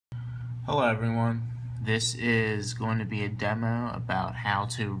Hello everyone, this is going to be a demo about how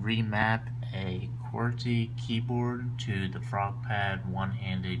to remap a QWERTY keyboard to the Frogpad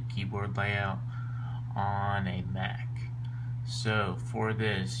one-handed keyboard layout on a Mac. So for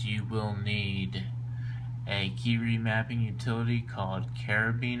this you will need a key remapping utility called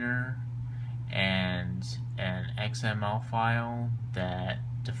Carabiner and an XML file that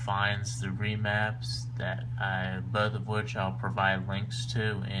defines the remaps that both of which I'll provide links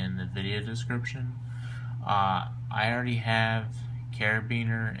to in the video description. I already have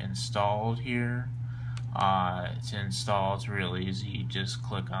Carabiner installed here. To install, it's real easy. You just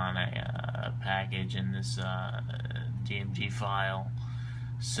click on a package in this DMG file.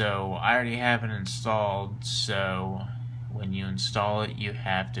 So I already have it installed, so when you install it you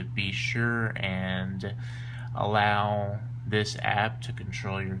have to be sure and allow this app to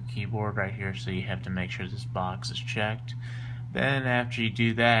control your keyboard right here, so you have to make sure this box is checked. Then after you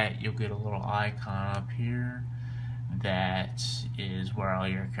do that, you'll get a little icon up here that is where all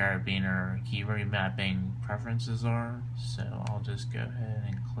your Carabiner key remapping preferences are. So I'll just go ahead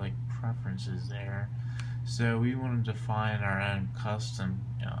and click preferences there. So we want to define our own custom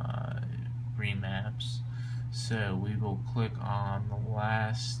remaps. So we will click on the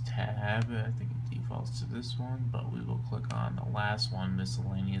last tab. I think it defaults to this one, but we will click on the last one,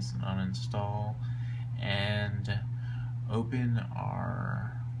 miscellaneous, and uninstall, and open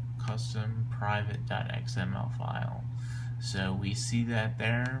our custom private.xml file. So we see that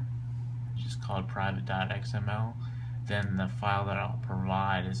there, just called private.xml. Then the file that I'll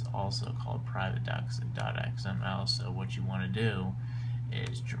provide is also called private.xml. So what you want to do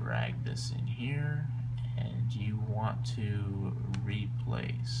is drag this in here, and you want to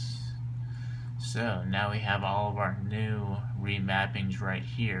replace. So now we have all of our new remappings right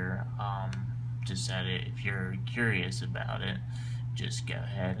here. Just that if you're curious about it, just go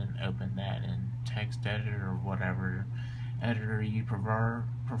ahead and open that in text editor or whatever editor you prefer.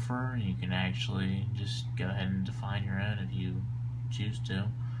 You can actually just go ahead and define your own if you choose to.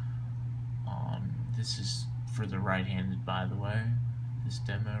 This is for the right-handed, by the way, this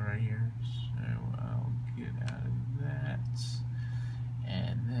demo right here. So I'll get out of that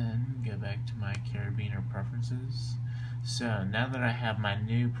and then go back to my Carabiner preferences. So now that I have my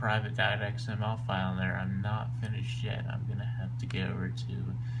new private.xml file in there, I'm not finished yet. I'm going to have to go over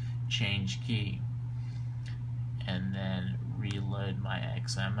to change key and then reload my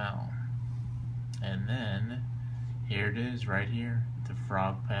XML. And then here it is right here, the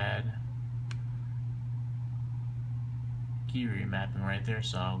Frogpad key remapping right there.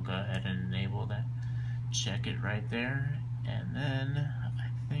 So I'll go ahead and enable that, check it right there, and then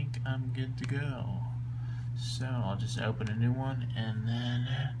I think I'm good to go. So I'll just open a new one, and then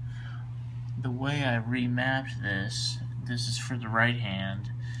the way I remapped this is for the right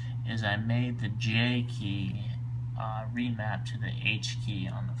hand, is I made the J key remap to the H key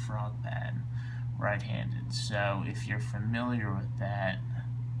on the Frogpad right-handed. So if you're familiar with that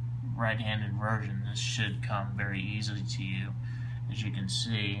right-handed version, this should come very easily to you. As you can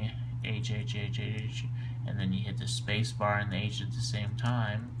see, H, H, H, H, and then you hit the space bar and the H at the same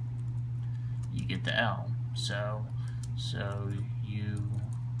time, you get the L. So you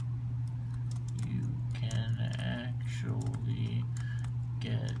can actually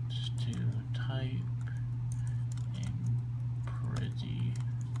get to type pretty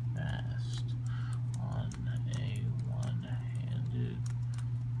fast on a one-handed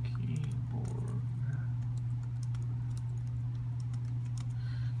keyboard.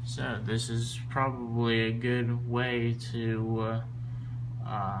 So this is probably a good way to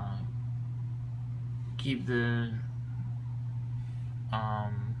keep the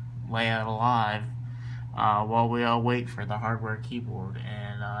layout alive while we all wait for the hardware keyboard.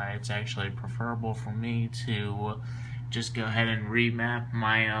 And it's actually preferable for me to just go ahead and remap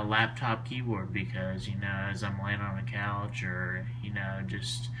my laptop keyboard, because, you know, as I'm laying on a couch or, you know,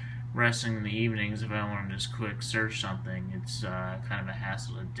 just resting in the evenings, if I want to just quick search something, it's kind of a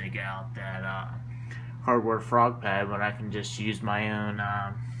hassle to dig out that hardware Frogpad, but I can just use my own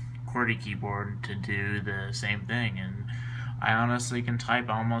QWERTY keyboard to do the same thing. And I honestly can type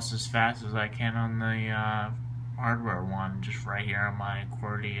almost as fast as I can on the hardware one, just right here on my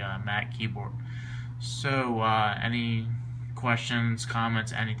QWERTY Mac keyboard. So any questions,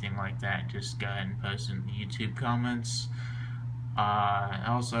 comments, anything like that, just go ahead and post in the YouTube comments.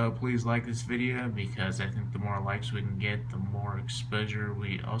 Also, please like this video, because I think the more likes we can get, the more exposure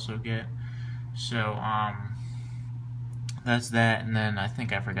we also get. So that's that. And then I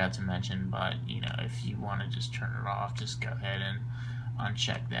think I forgot to mention, but you know, if you want to just turn it off, just go ahead and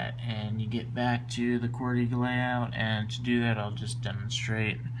uncheck that, and you get back to the QWERTY layout. And to do that, I'll just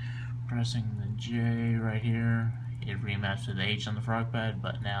demonstrate pressing the J right here, it remaps to the H on the Frogpad,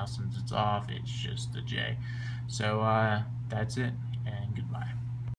 but now since it's off, it's just the J. So that's it, and goodbye.